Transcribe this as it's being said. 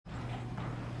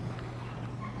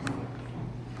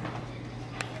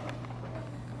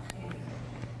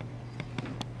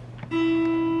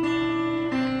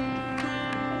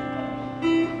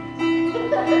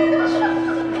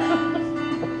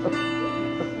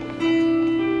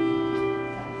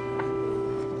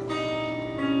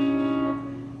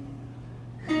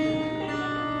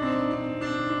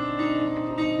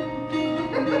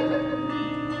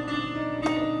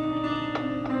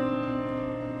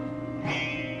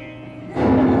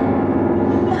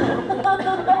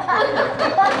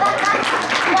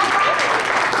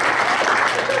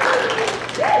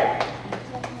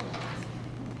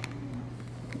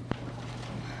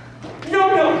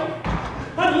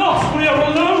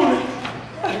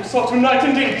saw tonight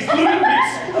in Davy's blue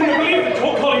weeks, and I believe that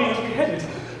your Colleen was beheaded.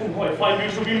 And why find you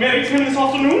to be married to him this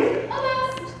afternoon?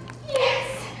 Alas,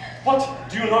 yes. What?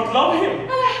 Do you not love him?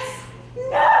 Alas,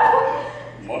 no.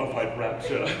 Modified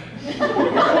rapture.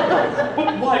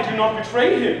 But why do you not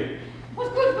betray him?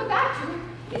 What good would that do?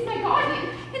 He's my guardian,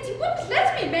 and he wouldn't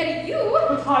let me marry you.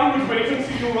 But I would wait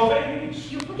until you were of age.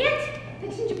 You forget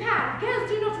that in Japan, girls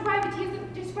do not arrive at years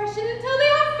of discretion until they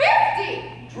are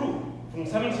 50. True. From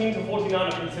 17 to 49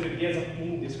 are considered years of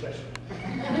indiscretion.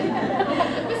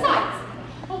 Besides,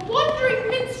 a wandering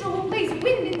minstrel who plays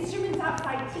wind instruments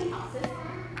outside tea houses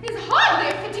is hardly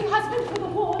a fitting husband for the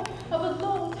ward of a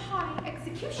Lord High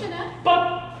Executioner.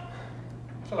 But,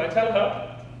 shall I tell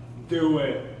her? Do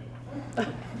it.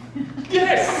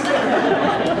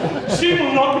 Yes! She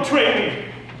will not betray me.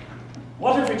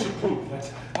 What if it should prove that,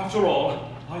 after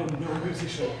all, I am no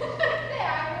musician? There,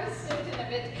 I was certain of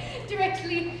it.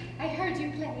 Directly, I heard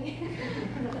you play.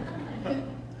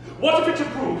 What if it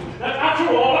should prove that,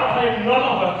 after all, I am none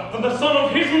other than the son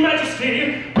of His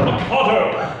Majesty,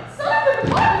 Mikado? Son of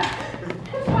Mikado?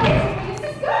 But why is your Highness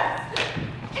discussed?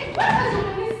 And what has your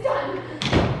Highness done?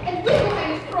 And will your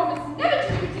Highness promise never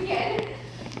to do it again?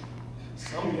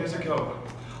 Some years ago,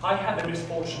 I had the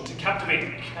misfortune to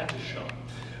captivate Kadisha,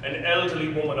 an elderly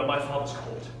woman of my father's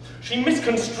court. She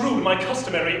misconstrued my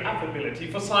customary affability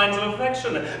for signs of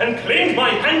affection and claimed my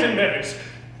hand in marriage.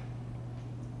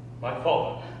 My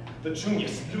father, the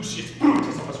Junius Lucius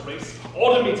Brutus of his race,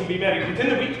 ordered me to be married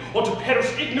within a week or to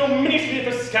perish ignominiously at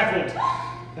the scaffold.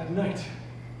 That night,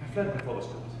 I fled my father's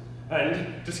court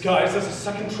and, disguised as a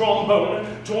second trombone,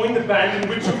 joined the band in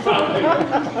which you found me,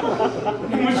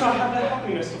 in which I had the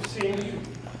happiness of seeing you.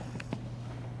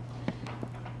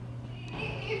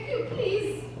 If you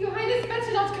please, your Highness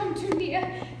better not come too near.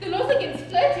 The laws against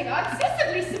flirting are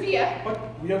excessively severe. But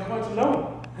we are quite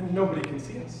alone, and nobody can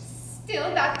see us.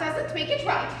 Still, that doesn't make it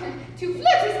right. To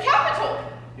flirt is capital.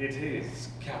 It is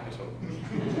capital.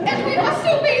 And we must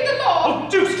obey the law. Oh,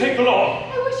 deuce take the law!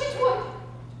 I wish it would,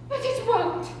 but it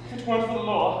won't. If it weren't for the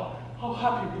law, how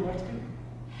happy we might be.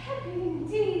 Happy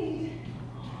indeed.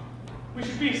 We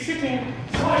should be sitting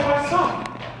side by side,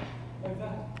 like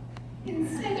that.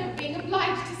 Instead of being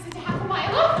obliged to sit half a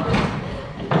mile off,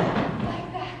 like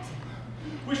that.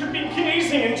 We should be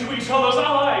gazing into each other's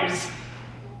eyes,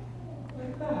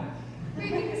 like that.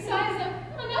 Breathing the sighs of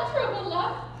unutterable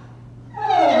love.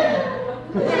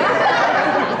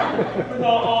 With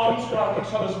our arms round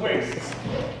each other's waists,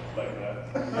 like that.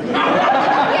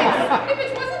 Yes, if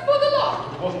it wasn't for the law.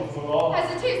 It wasn't for the law. As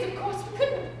it is, of course, we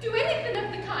couldn't do anything of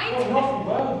the kind. Oh, not for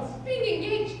words. Being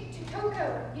engaged to Coco,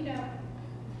 you know.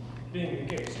 Being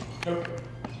engaged to Coco.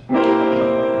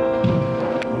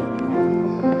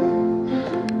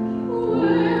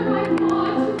 Were my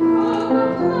heart to Coco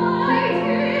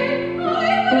plighted, I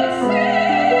would sing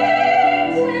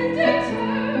tender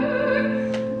tune.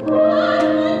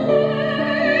 One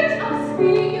let us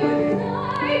be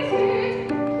united,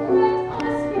 let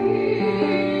us be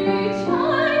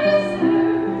China's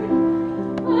own.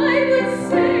 I would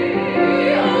say,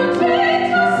 oh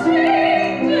gentle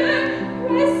stranger,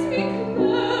 press me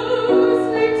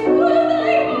closely to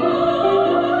thy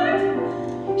heart,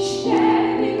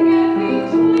 sharing every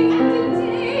joy and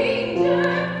danger,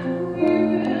 we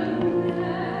will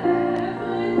never, never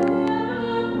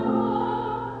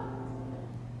part.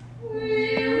 We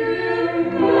will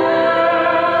never,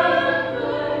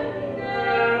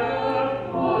 never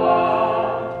part.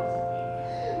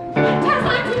 As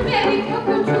I'm to marry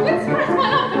Coco to express my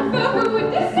love for Coco with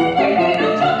this singing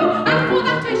of Choco, and for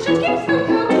that I should give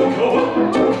Coco. So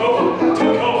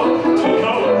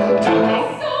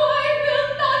I will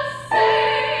not say,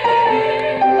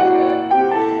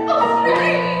 oh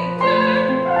stranger,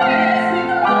 press me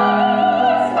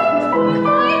close to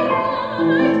thy heart,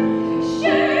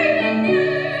 sharing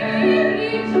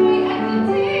every joy and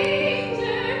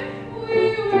danger, we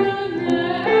will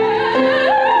never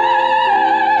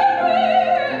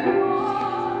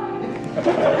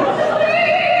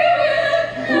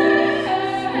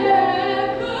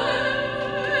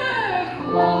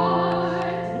part.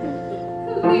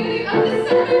 Clearly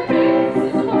understanding this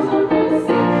is what I'm going to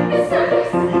say. It's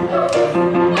service.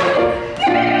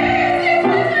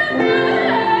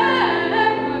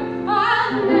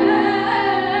 I'll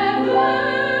never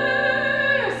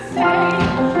say.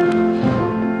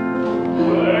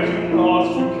 Were you not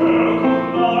to Coco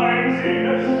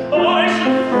blinded, I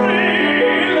should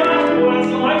feel that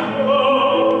words like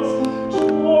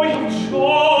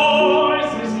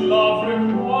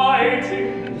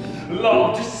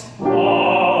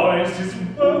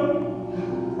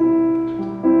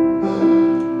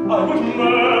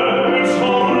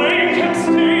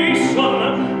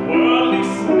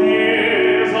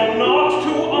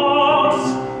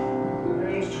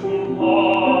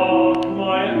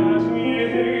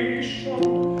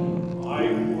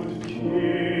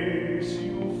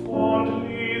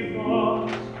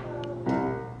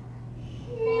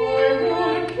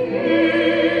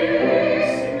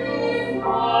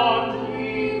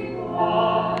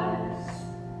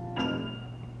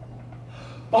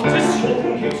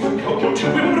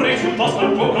was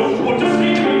I broke up, what does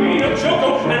he mean a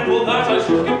joke? And for that I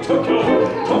should get Tokyo.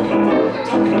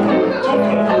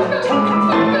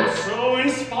 So in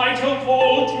spite of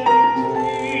all temptation,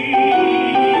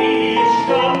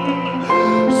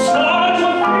 such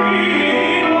a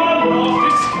feeling of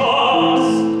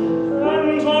disgust,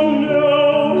 and on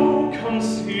no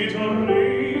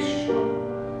consideration,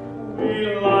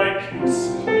 will I kiss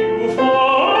you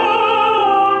fondly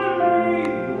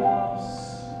thus.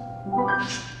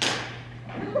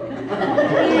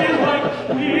 Will I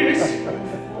kiss you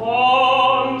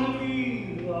fondly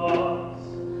thus?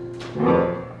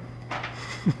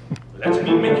 Let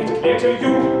me make it clear to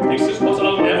you, this is what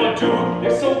I'll never do.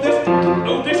 This, oh this,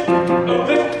 oh this, oh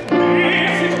this.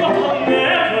 This is what I'll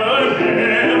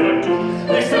never do.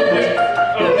 This, oh this,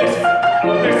 oh this,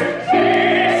 oh this.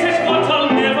 This is what I'll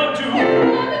never do.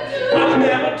 I'll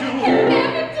never do.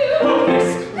 Oh this,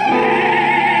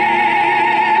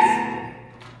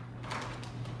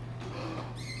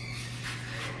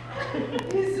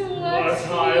 Is what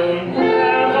I'll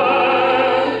never.